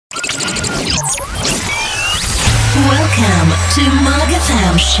Welcome to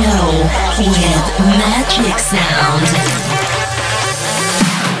Magatham Show with Magic Sound.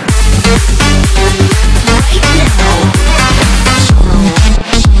 Right now.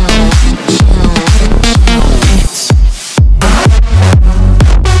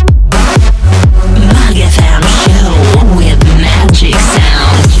 Magatham Show with Magic Sound.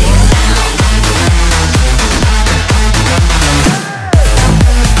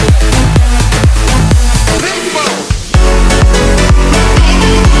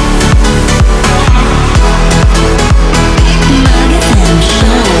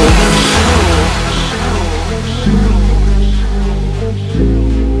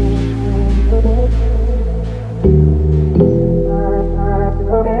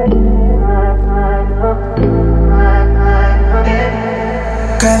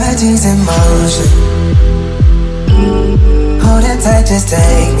 Gravity's in motion. Hold it tight, just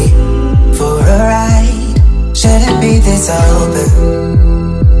take me for a ride. Shouldn't be this open.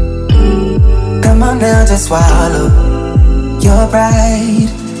 Come on now, just swallow your pride.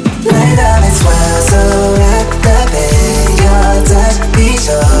 Light up and swell, so wrap up in your touch. Be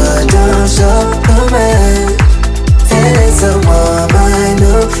sure, don't show the man. Feeling so warm, I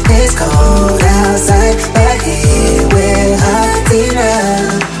know it's cold outside, but here we're hot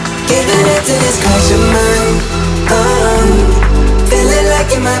enough. Giving it to this crush of mine. Feeling like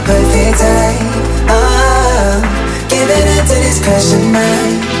you're my perfect type. Giving it to this crush of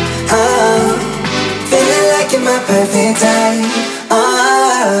mine. Feeling like you're my perfect type.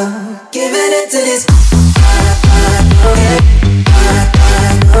 Giving it to this.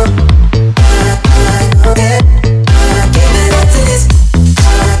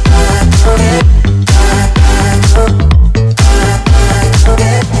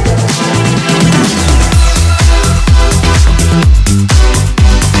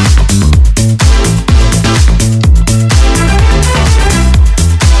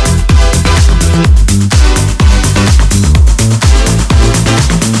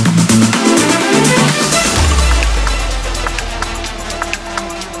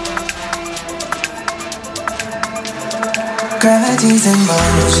 Gravity's in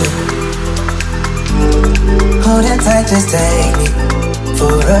motion. Hold it tight, just take me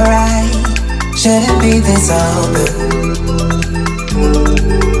for a ride. Shouldn't be this open.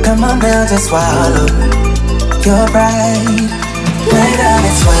 Come on now, just swallow your pride. Light up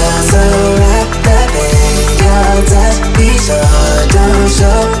and swell, so wrap up in your touch. Be sure, don't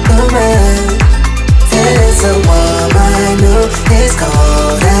show the man. Feeling so warm, I know it's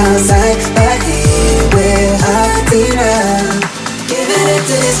cold outside, but here we're hot enough. Giving it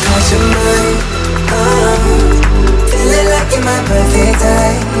to this crush of mine. Feeling like you're my perfect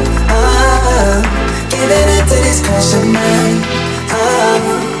type. Giving it to this crush of mine.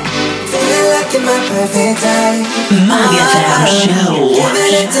 Feeling like you're my perfect type. Magatham Show.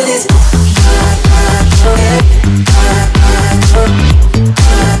 Giving it to this.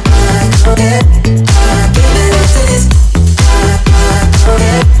 Giving it to this.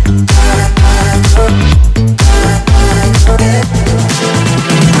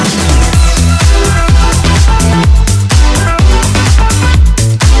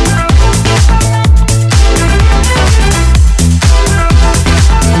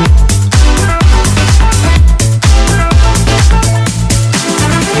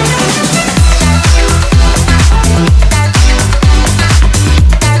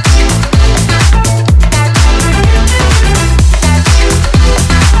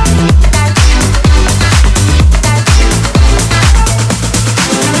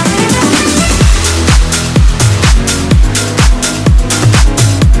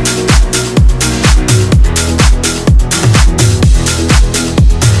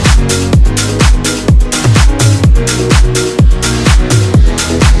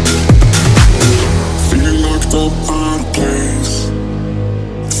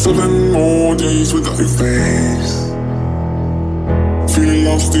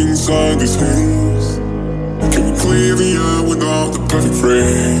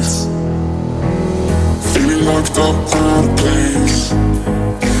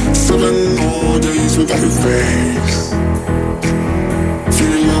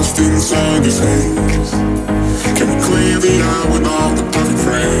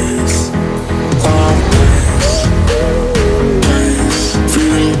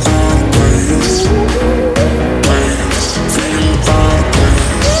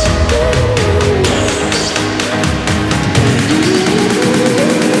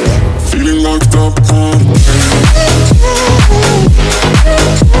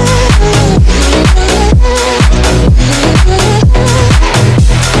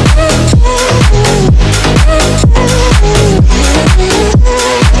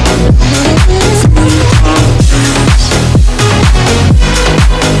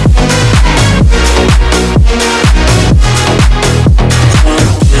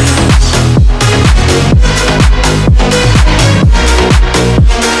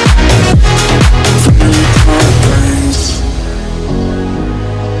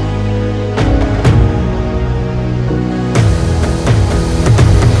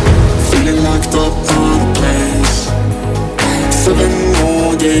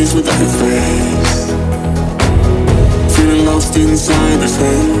 melodies with every phrase. Feeling lost inside this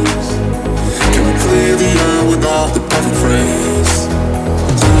haze. Can we clear the air with all the perfect phrase?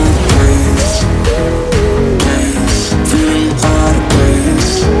 Feeling out of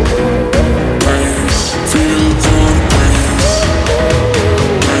place. Feeling out of place.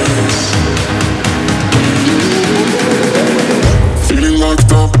 Feeling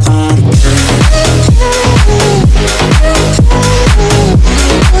locked up out of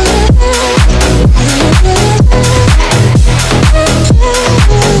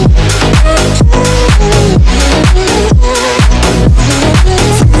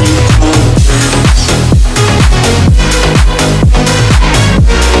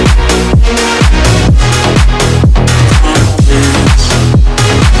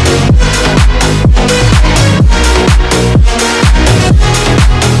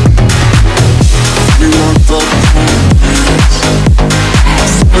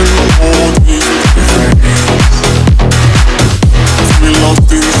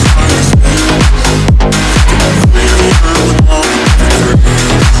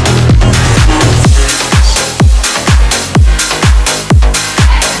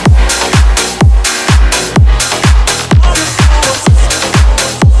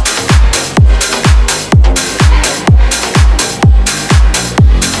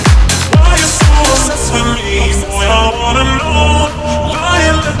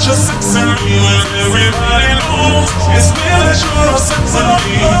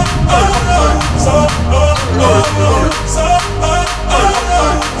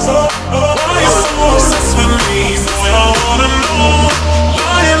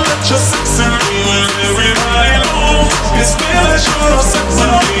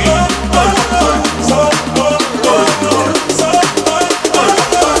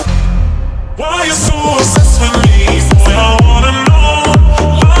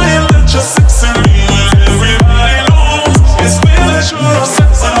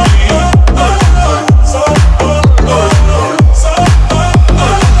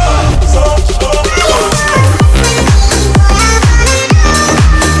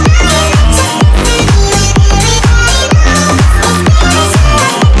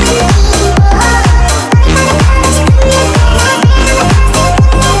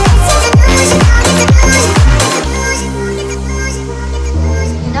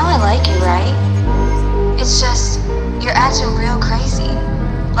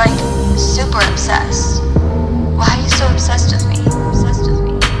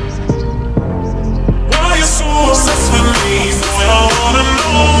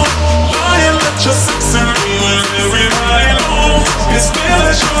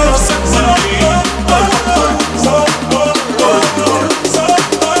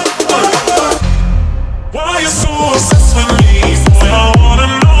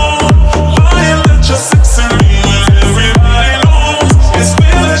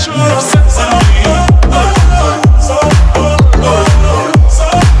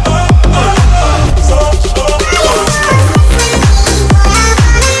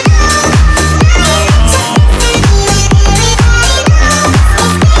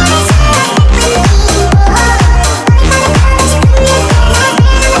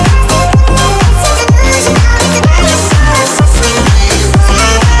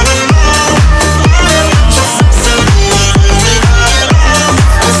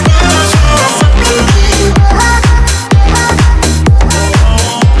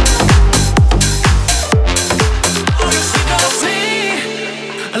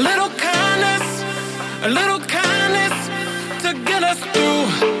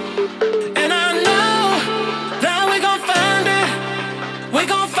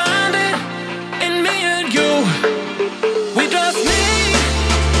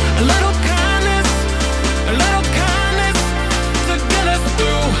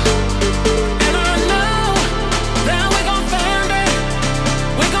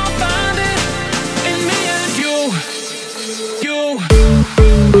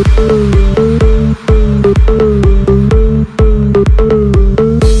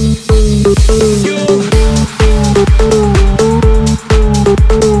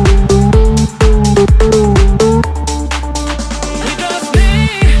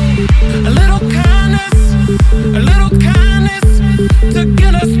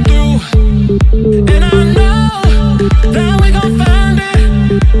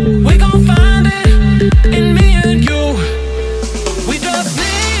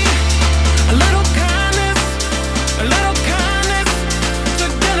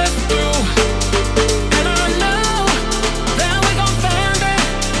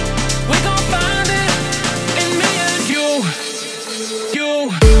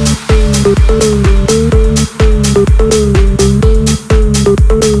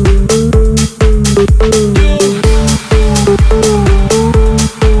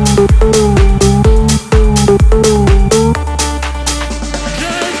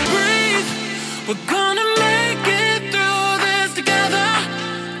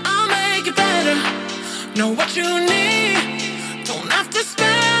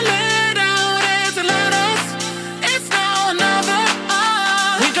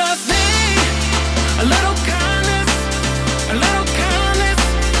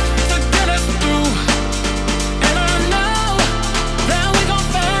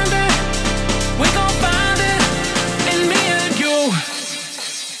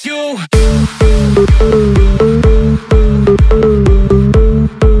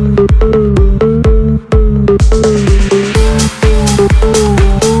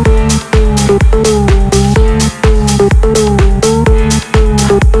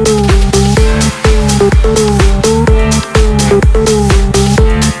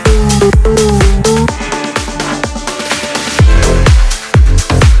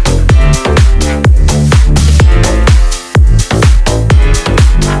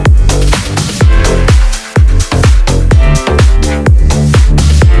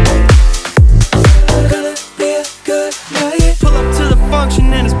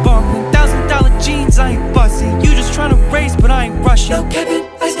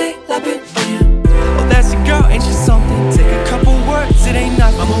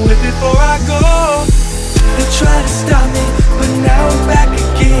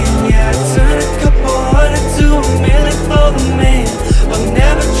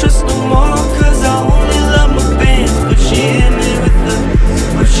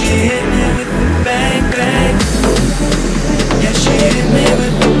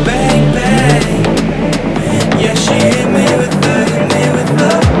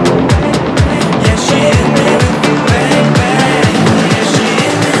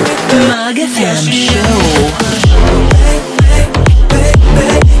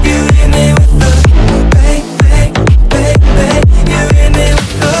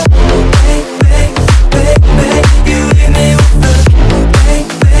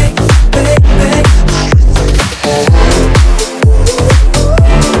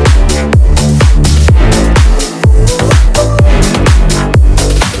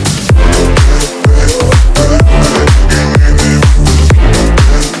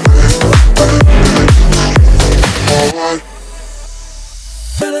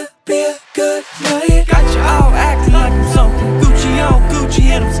gonna be a good night. Got you all acting like I'm something. Gucci on Gucci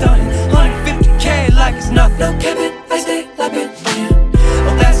and I'm stunting. 150K like it's nothing. No cabin, I stay lapping.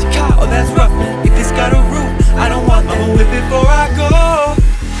 Oh, that's a car, oh, that's rough, man. If it's got a roof, I don't want that. I'ma whip it before I go.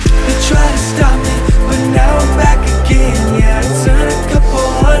 They try to stop me, but now I'm back again. Yeah, I turn a couple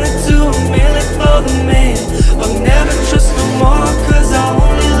hundred to $1 million for the man. I'll never trust no more, cause I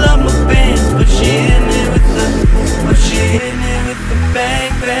only love my bands. But she hit me with the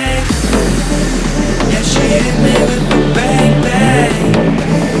bang bang. Yeah, she hit me with the bang bang.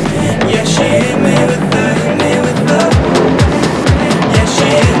 Yeah, she hit me with the yeah, she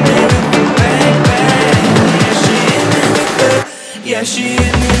hit me with the bang bang. Yeah, she hit me with the yeah, she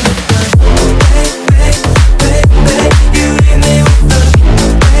hit me with the bang bang bang bang. You hit me with the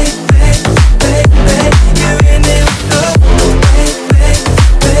bang bang bang bang. You hit me with the bang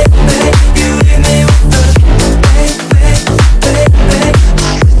bang bang bang. You hit me with the bang bang bang bang.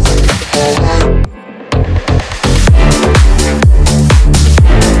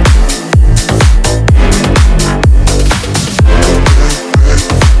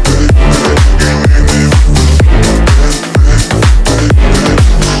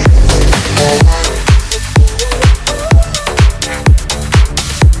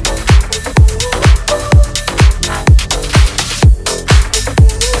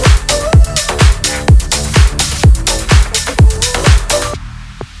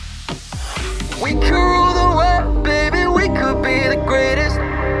 We could rule the world, baby, we could be the greatest.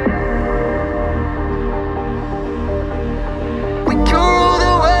 We could rule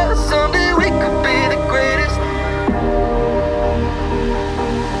the world, someday we could be the greatest.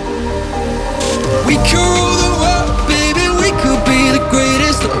 We could rule the world, baby, we could be the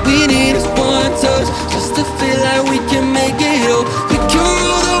greatest. All we need is one touch, just to feel like we can make it all. We could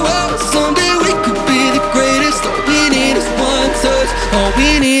rule the world, someday we could be the greatest. All we need is one touch, all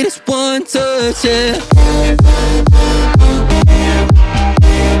we need is one touch, yeah.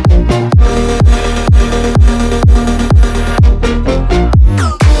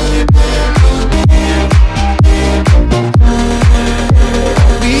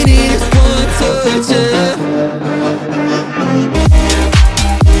 We need is one touch, yeah.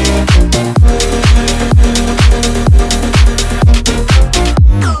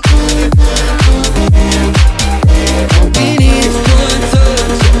 We need is one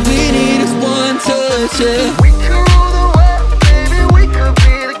touch, we need is one touch, yeah. We could rule the world, baby, we could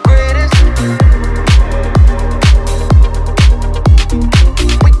be the greatest.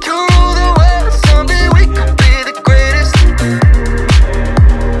 We could rule the world, someday we could be the greatest.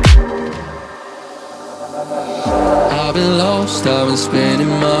 I've been lost, I've been spending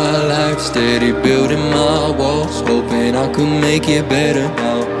my life steady building my walls, hoping I could make it better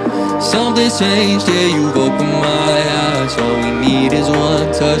now. Something's changed, yeah, you've opened my eyes. All we need is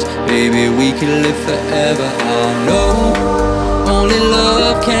one touch, baby, we can live forever. I know only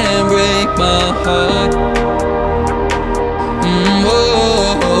love can break my heart.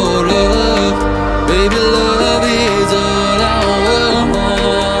 Oh, love, baby, love is all I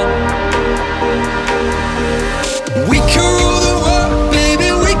want. We could rule the world, baby,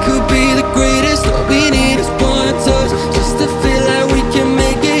 we could be the greatest. All we need is one touch, just to feel like we can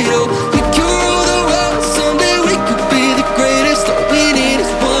make it all. We could rule the world, someday we could be the greatest. All we need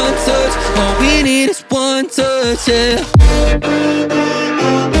is one touch, all we need is one touch, yeah.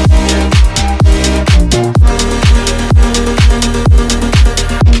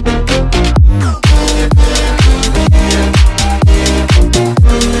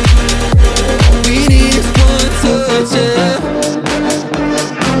 We need is one touch, yeah.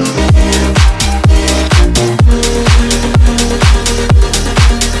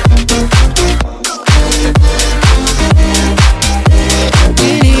 We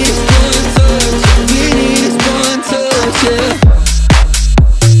need is one touch, we need is one touch, yeah.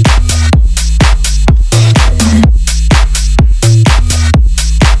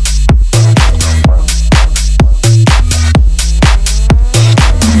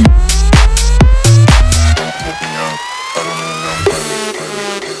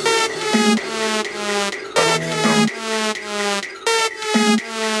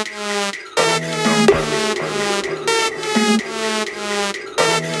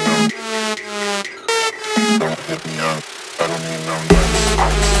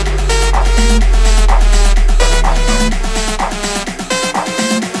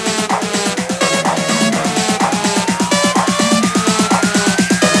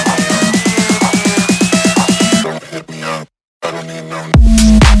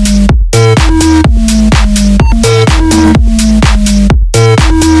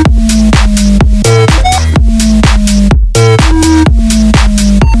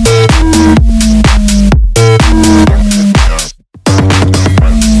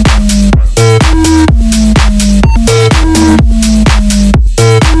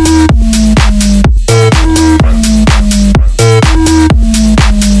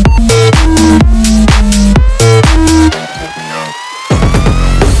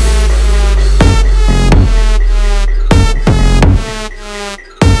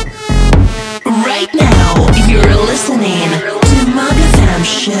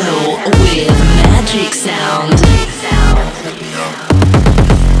 Show with Magic Sound.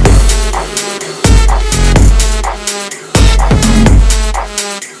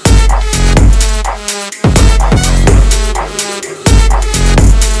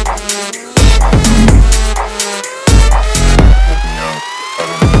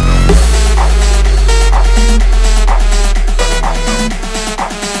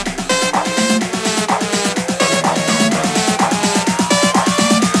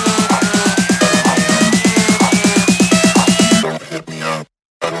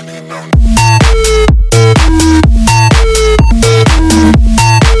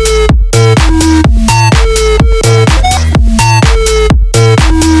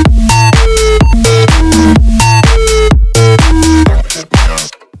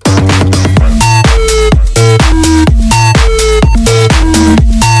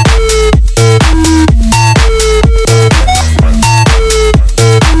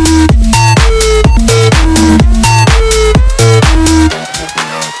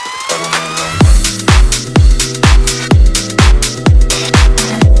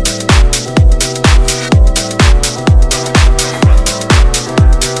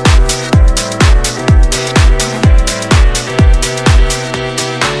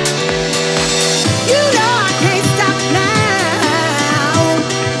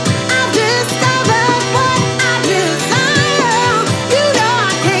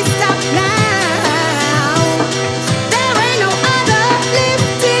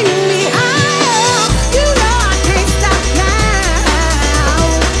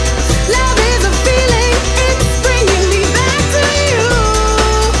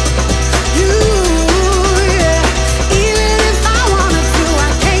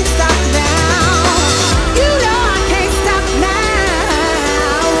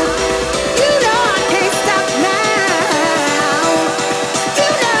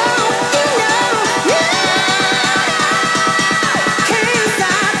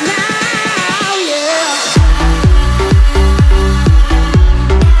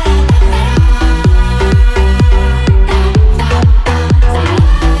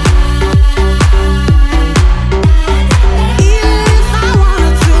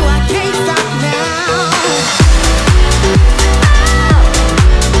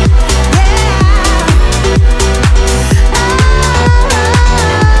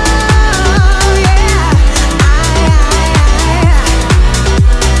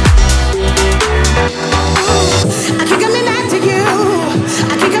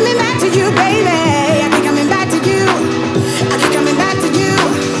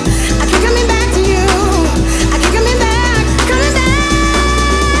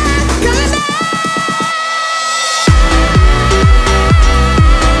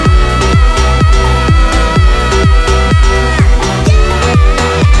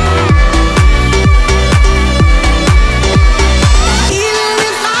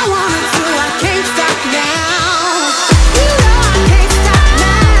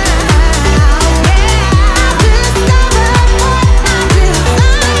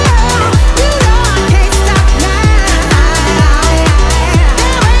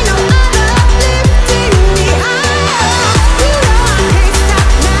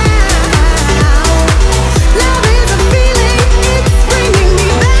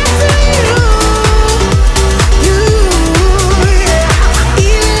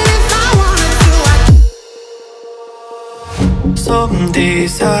 Some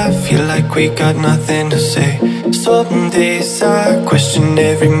days I feel like we got nothing to say. Some days I question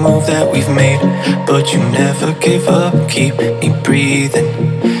every move that we've made. But you never give up, keep me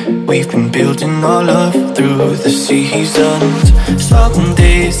breathing. We've been building our love through the seasons. Some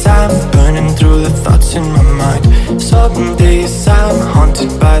days I'm burning through the thoughts in my mind. Some days I'm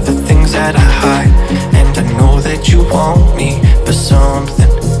haunted by the things that I hide. And I know that you want me for something,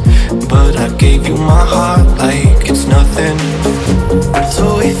 but I gave you my heart like it's nothing.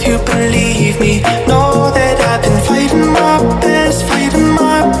 So if you believe me, know that I've been fighting my best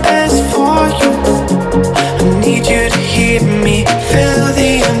for you. I need you to hear me, fill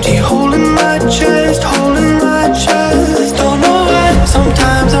the empty hole in my chest, Don't know why,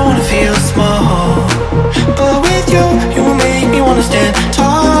 sometimes I wanna feel small, but with you, you make me wanna stand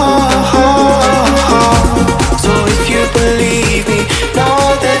tall. So if you believe me, know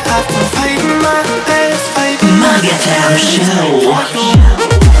that I've been fighting my best, MAGFM Show.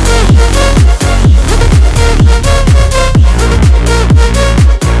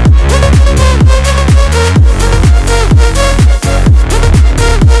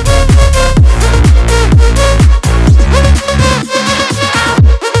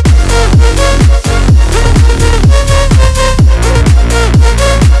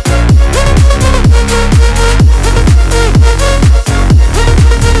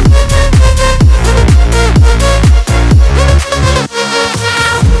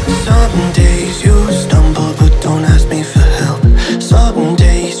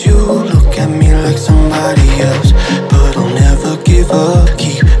 like somebody else, but I'll never give up,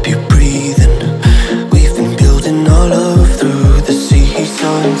 keep you breathing. We've been building our love through the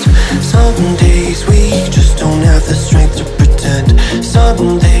seasons. Some days we just don't have the strength to pretend.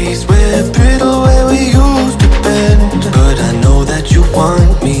 Some days we're brittle where we used to bend. But I know that you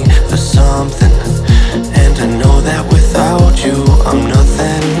want me for something, and I know that without you I'm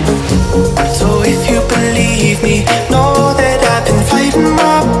nothing. So if you believe me, know that I've been fighting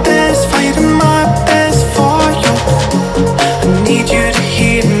my best for you. I need you to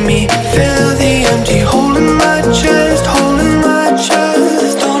hear me, fill the empty hole in my chest,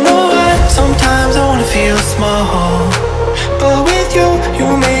 Don't know why, sometimes I wanna feel small, but with you, you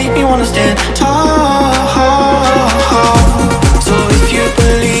make me wanna stand tall. So if you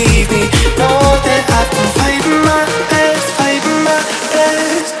believe me, know that I've been fighting my best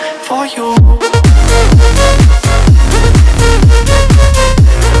for you.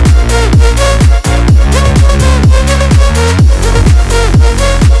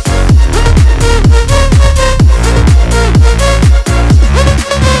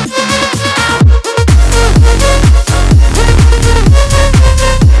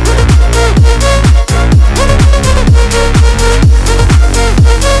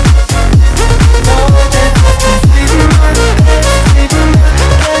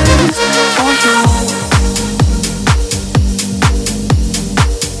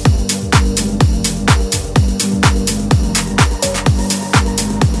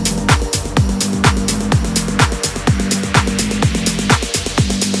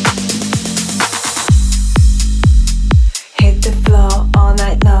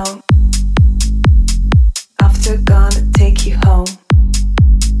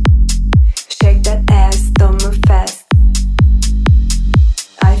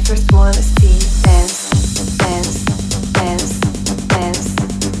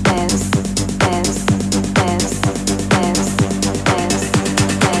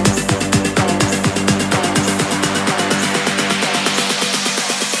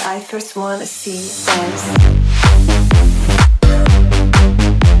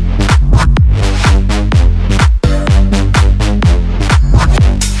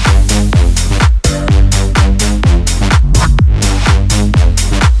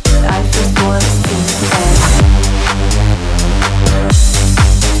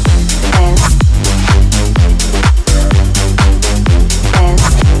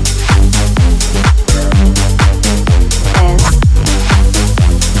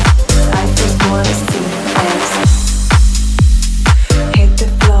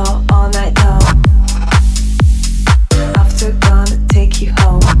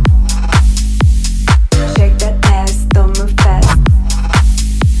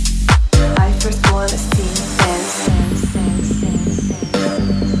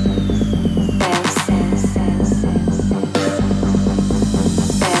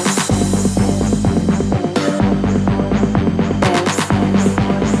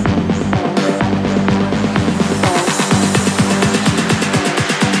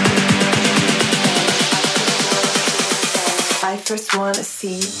 First wanna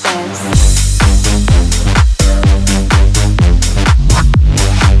see dance.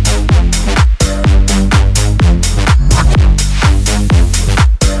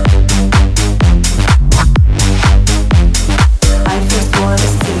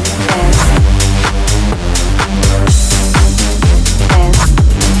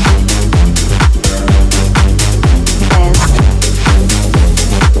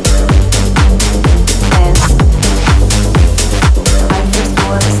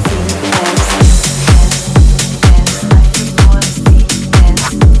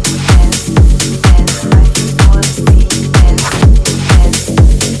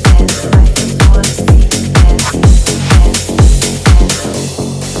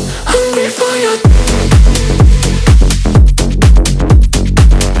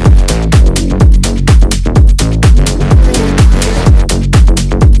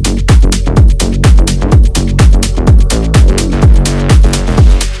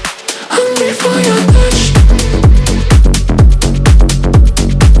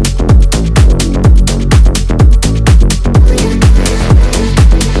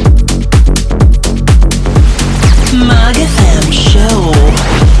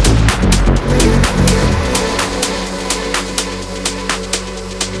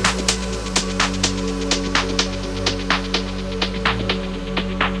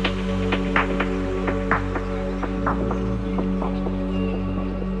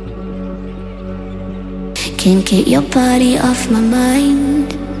 Can't get your body off my mind.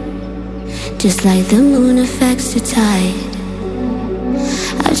 Just like the moon affects the tide.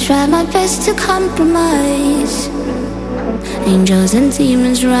 I've try my best to compromise. Angels and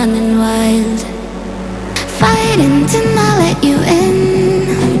demons running wild, fighting to not let you in.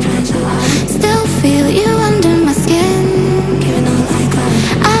 Still feel you under my skin.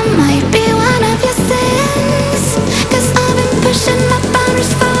 I might be one of your sins, 'cause I've been pushing my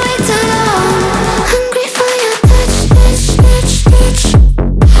boundaries for way too long. Hungry for your touch, touch, touch, touch.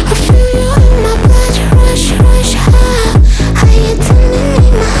 I feel you in my blood, rush, rush, high. How you telling me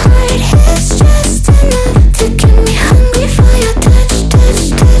my heart is just enough to keep me hungry for your touch, touch,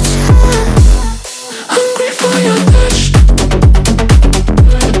 touch, high. Hungry for your touch.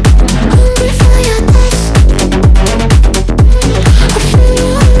 Hungry for your touch. I feel you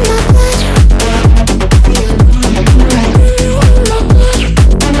in my blood.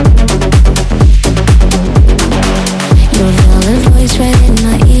 Your velvet voice right in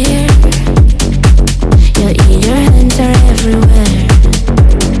my ear. Your hands are everywhere.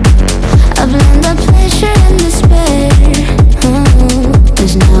 A blend of pleasure and despair.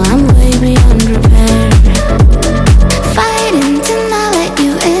 'Cause now I'm way beyond repair. Fighting to not let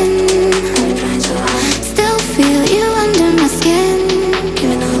you in. Still feel you under my skin.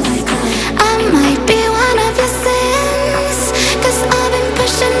 I might be one of your sins, 'cause I've been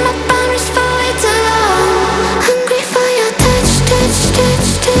pushing my boundaries for way too long. Hungry for your touch, touch, touch,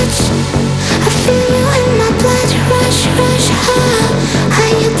 touch. I feel you in my blood, rush, rush, high. How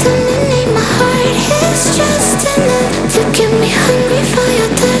you telling me my heart is just enough to keep me hungry for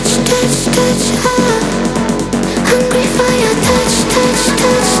your touch, touch, touch, high. Hungry for your touch, touch,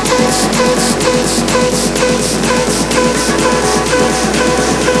 touch, touch, touch, touch, touch, touch, touch, touch, touch,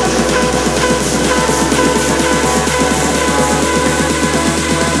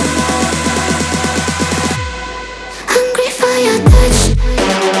 hungry for your touch.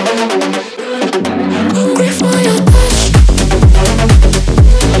 Hungry for your touch.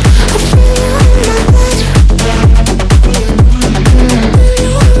 I feel you in my blood. Feel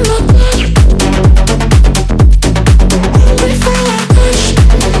you in my blood. Hungry for your touch.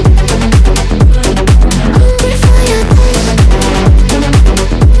 Hungry for your touch.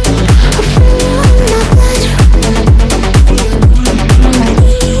 I feel you in my blood. Feel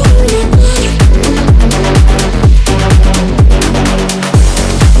you in my blood.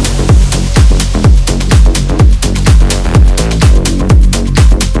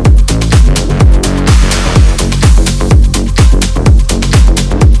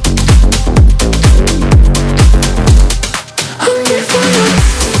 Hungry for your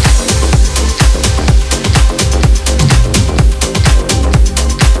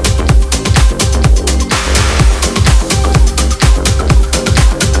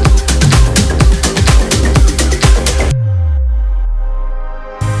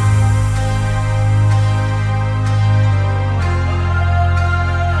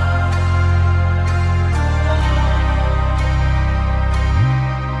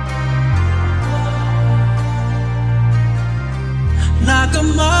like a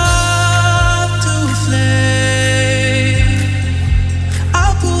moth to a flame.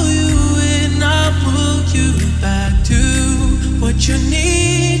 I'll pull you in, I'll pull you back to what you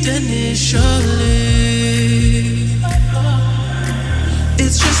need initially.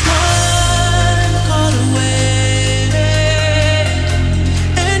 It's just one call away,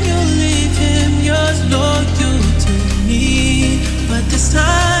 and you'll leave him yours loyal to me. But this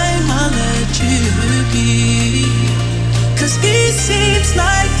time I'll let you be. 'Cause he seems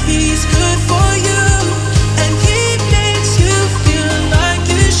like he's good for you, and he makes you feel like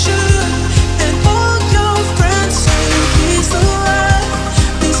you should. And all your friends say he's the one.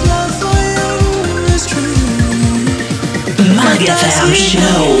 His love for you is true. Mug FM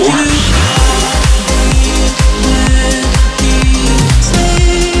Show.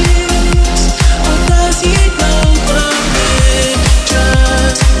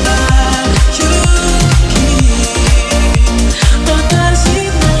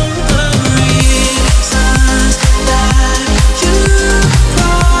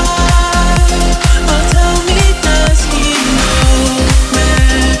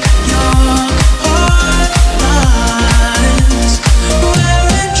 Where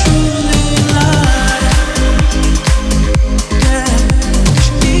it truly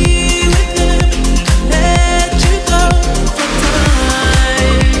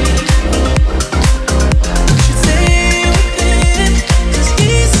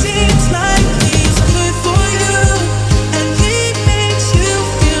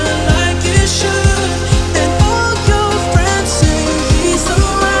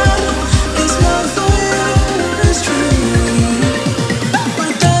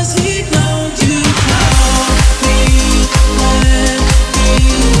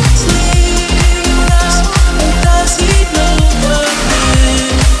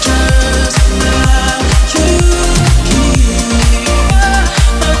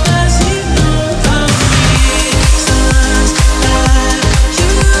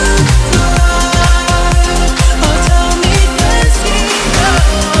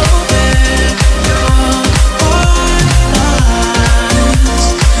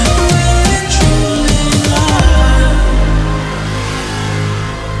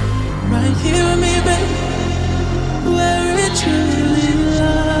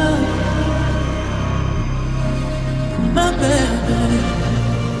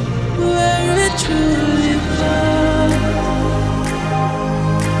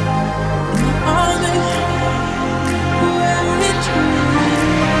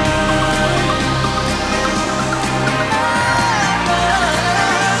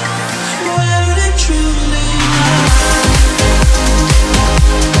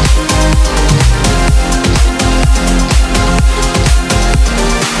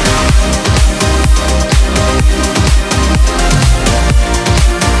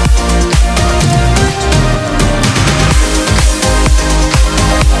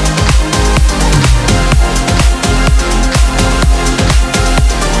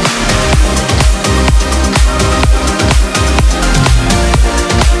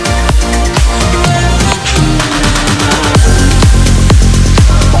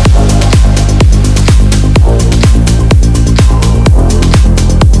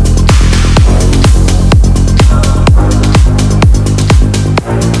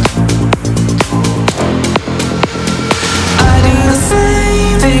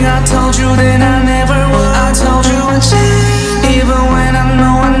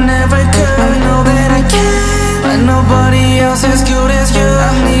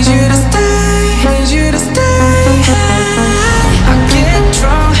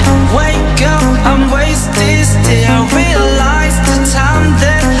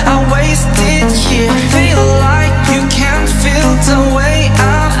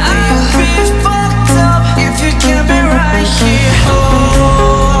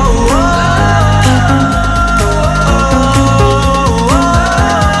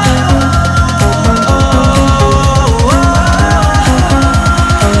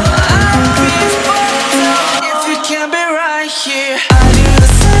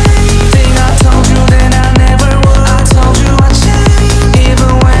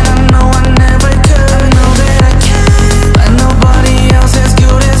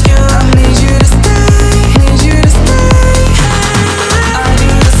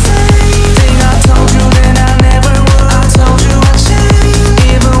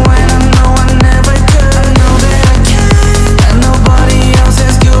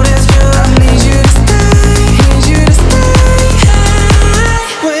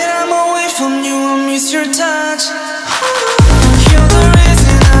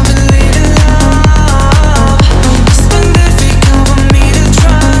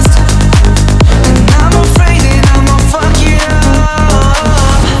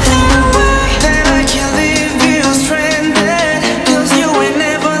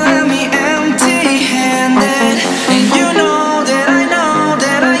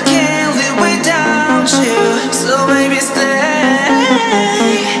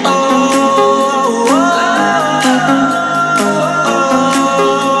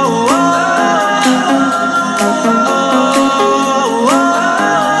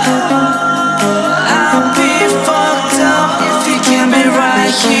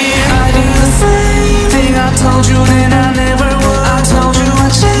here. I do the same thing I told you then I never would. I told you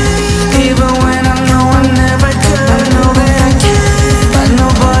I'd change, even when I know I never could. I know that I can, but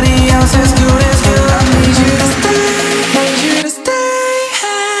nobody else as good as you. I need you to stay, need you to stay.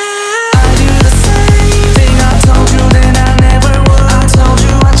 I do the same thing I told you then I never would. I told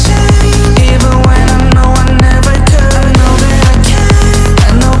you I'd change, even when I know I never could. I know that I can,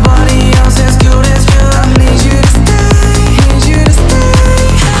 but nobody else as good as you. I need you to stay, need you to stay.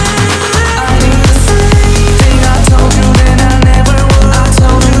 I do the same thing I told you then I never would. I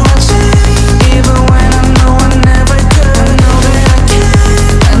told you I'd change, even when I know I never could. I know that I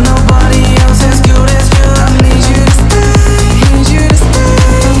can, but nobody else as good as you. I need you to stay, need you to stay.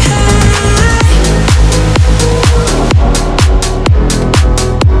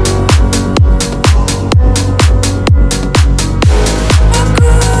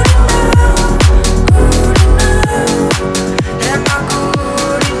 Am I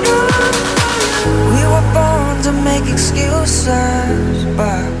good enough? We were born to make excuses,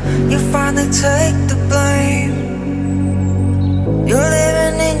 but you finally take the blame. You're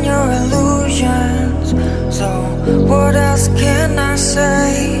living in your illusions, so what else can I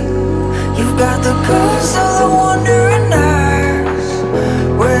say? You've got the curse of the wandering eyes,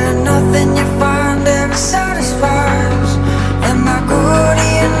 where nothing you find ever satisfies. Am I good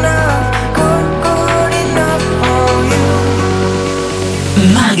enough, good enough for you?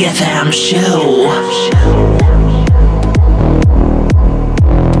 Mag FM Show.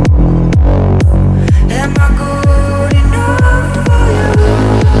 Am I good enough for you?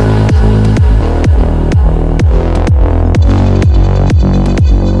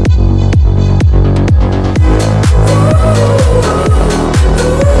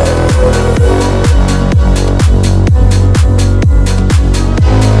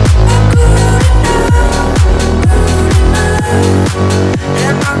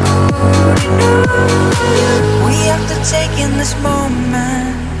 Am I good enough? We have to take in this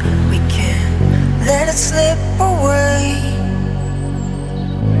moment. We can't let it slip away.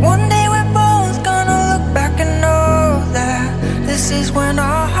 One day we're both gonna look back and know that this is when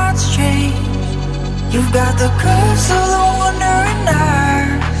our hearts change. You've got the curse of the wandering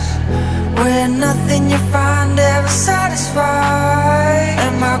eyes, where nothing you find ever satisfies.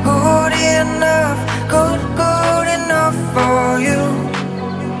 Am I good enough, good enough for you?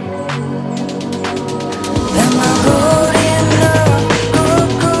 Am I good enough,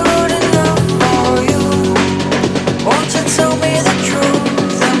 good enough for you? Won't you tell me the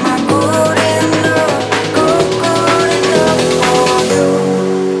truth? Am I good enough, good enough for you?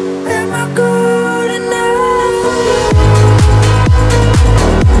 Am I good enough for you?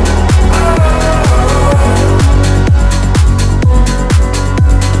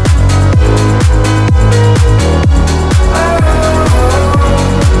 Oh.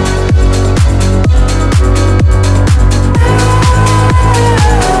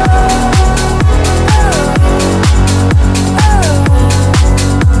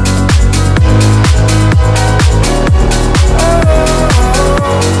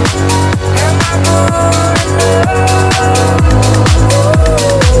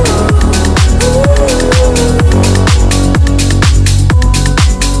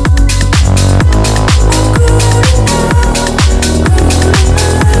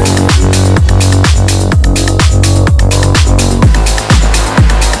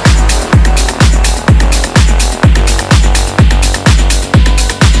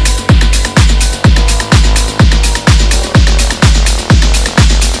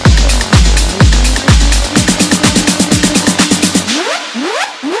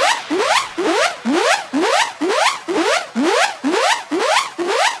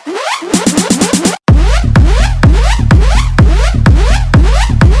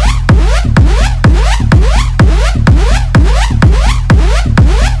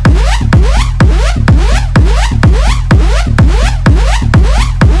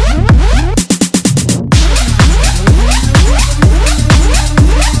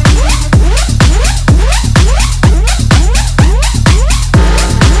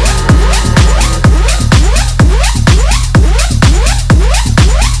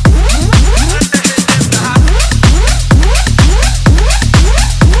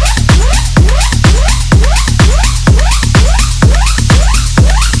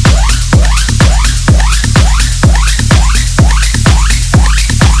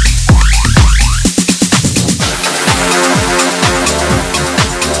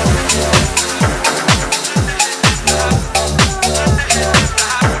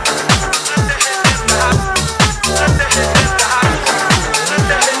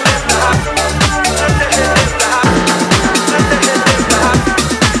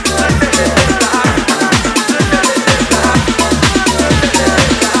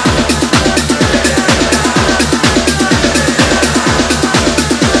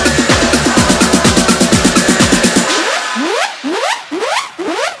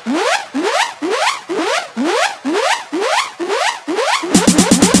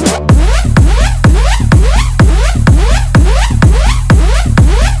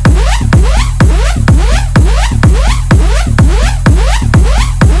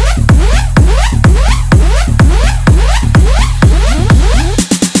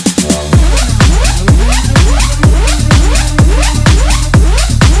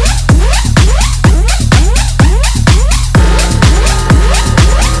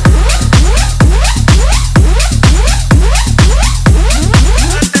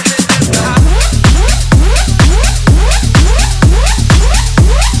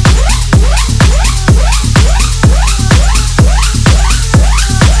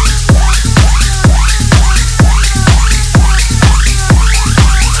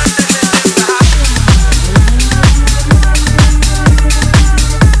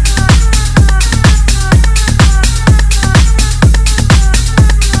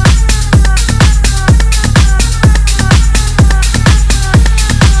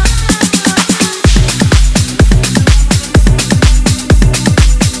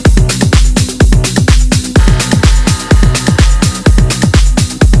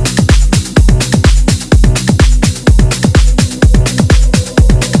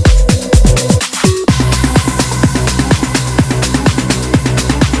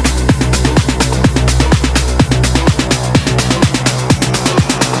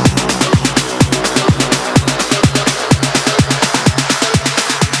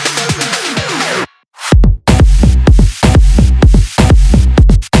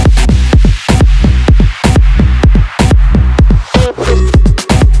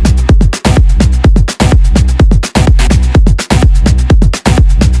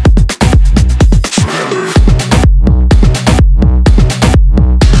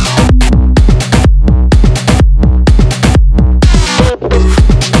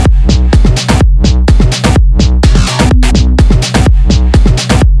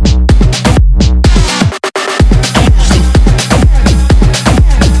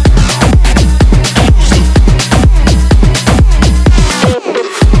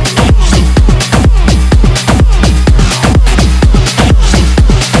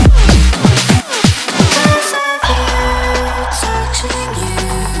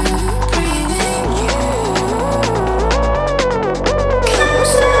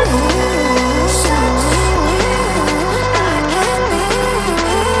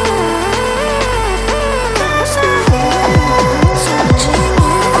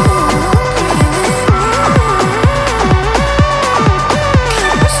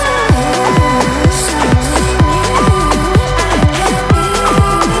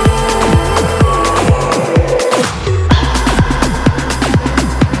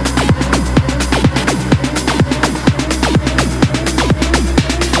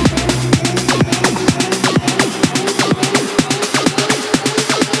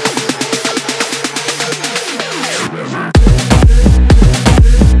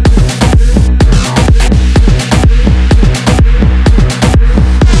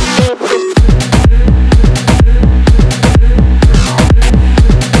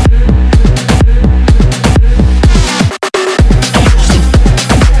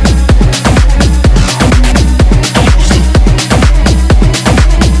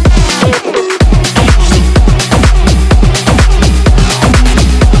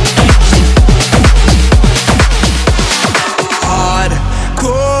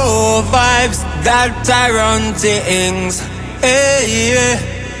 I run things. Hey, yeah.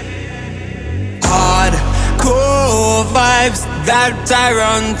 Hardcore vibes that I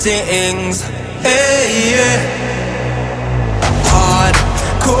run things. Hey, yeah.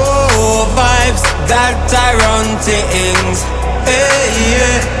 Hardcore vibes that I run things. Hey,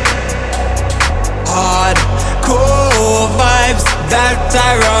 yeah. Hardcore vibes that I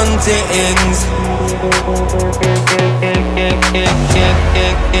run things.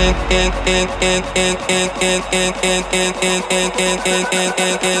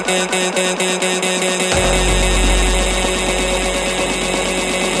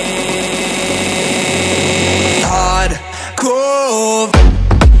 Hardcore.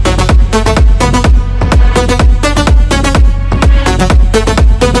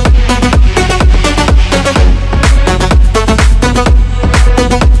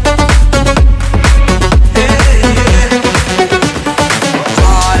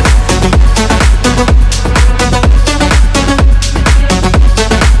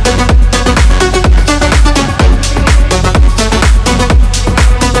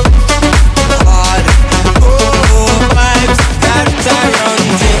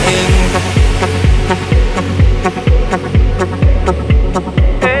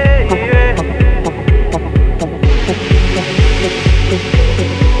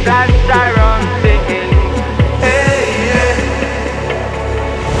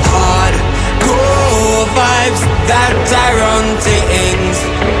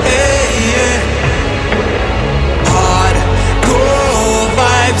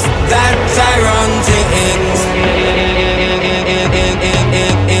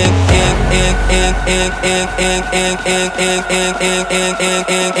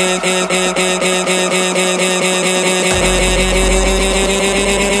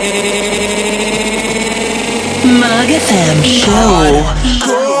 Mug FM Show.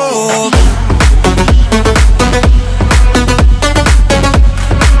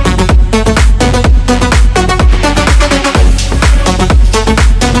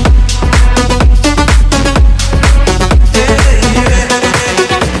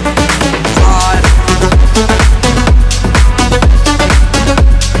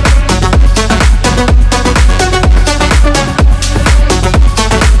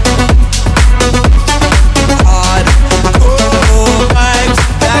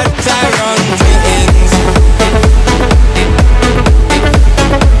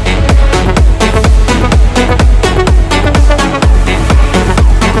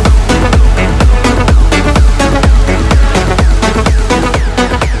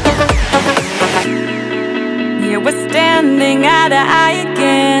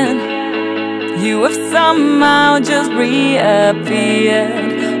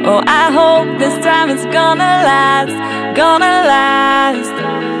 Oh, I hope this time it's gonna last, gonna last.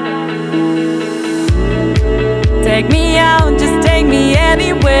 Take me out, just take me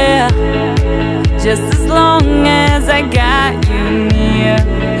anywhere. Just as long as I got you near.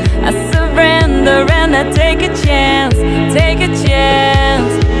 I surrender and I take a chance, take a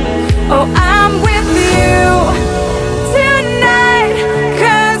chance. Oh, I'm with you tonight,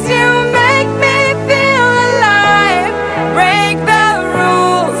 'cause you make me feel alive. Break the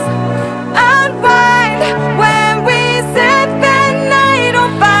rules, unwind when we set the night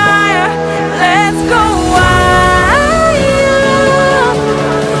on fire. Let's go wild,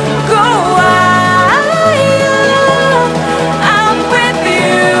 go wild. I'm with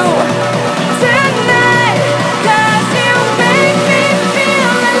you tonight, 'cause you make me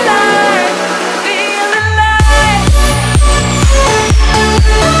feel alive, feel alive.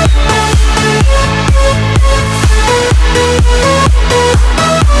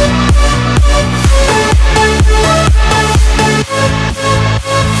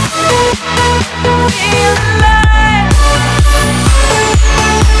 Feel alive.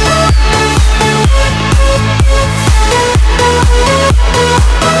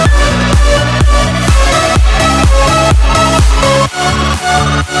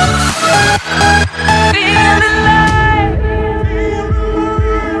 Feel alive.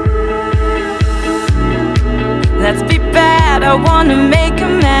 Let's be bad, I wanna make a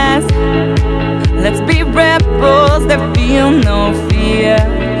mess. Let's be rebels that feel no fear.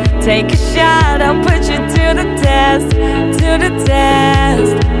 Take a shot, I'll put you to the test, to the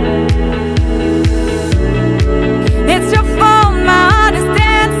test. It's your fault, my heart is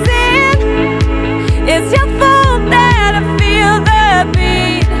dancing. It's your fault that I feel the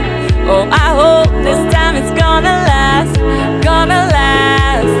beat. Oh, I hope this time it's gonna last, gonna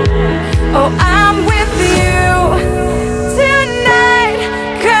last. Oh, I'm with you tonight,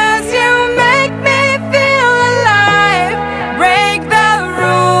 'cause you make me feel alive. Break the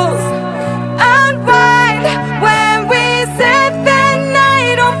rules, unwind.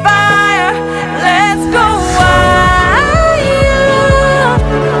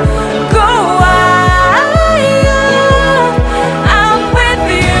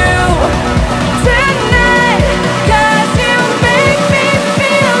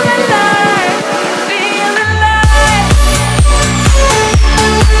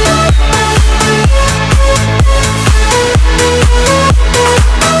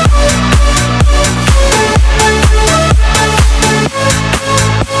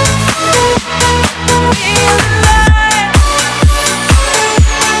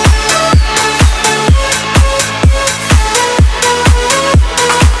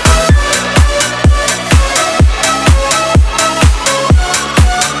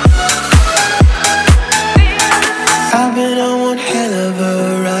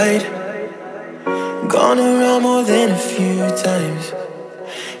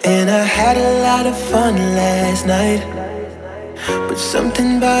 lot of fun last night, but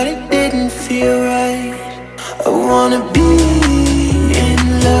something about it didn't feel right. I wanna be in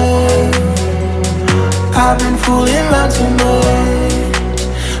love. I've been fooling around too much.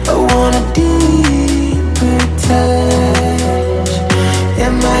 I want a deeper touch.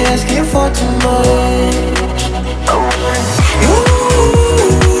 Am I asking for too much? I want you.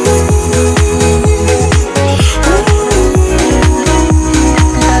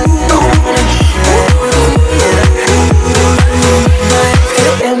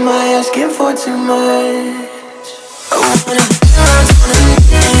 Am I asking for too much? I wanna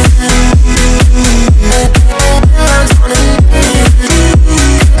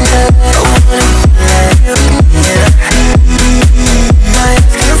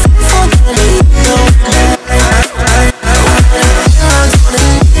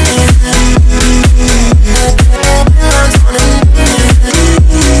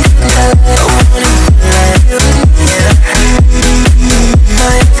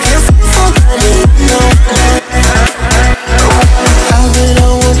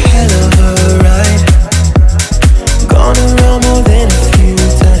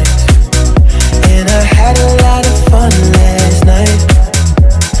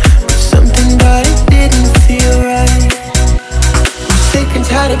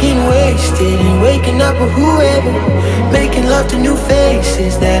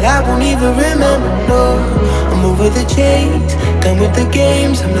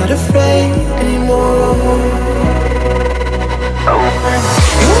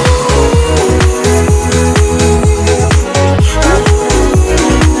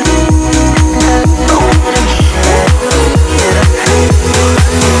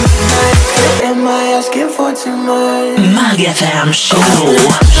MagFM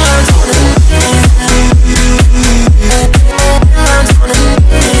Show.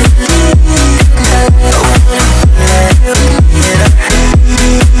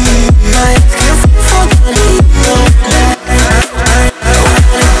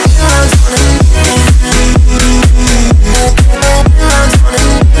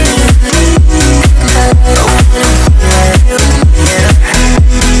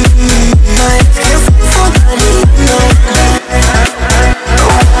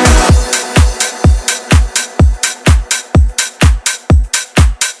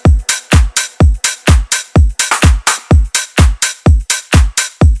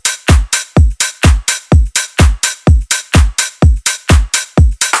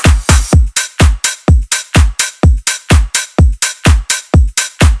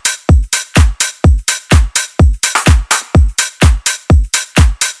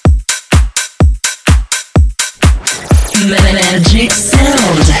 Magic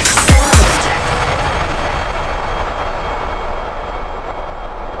Sound.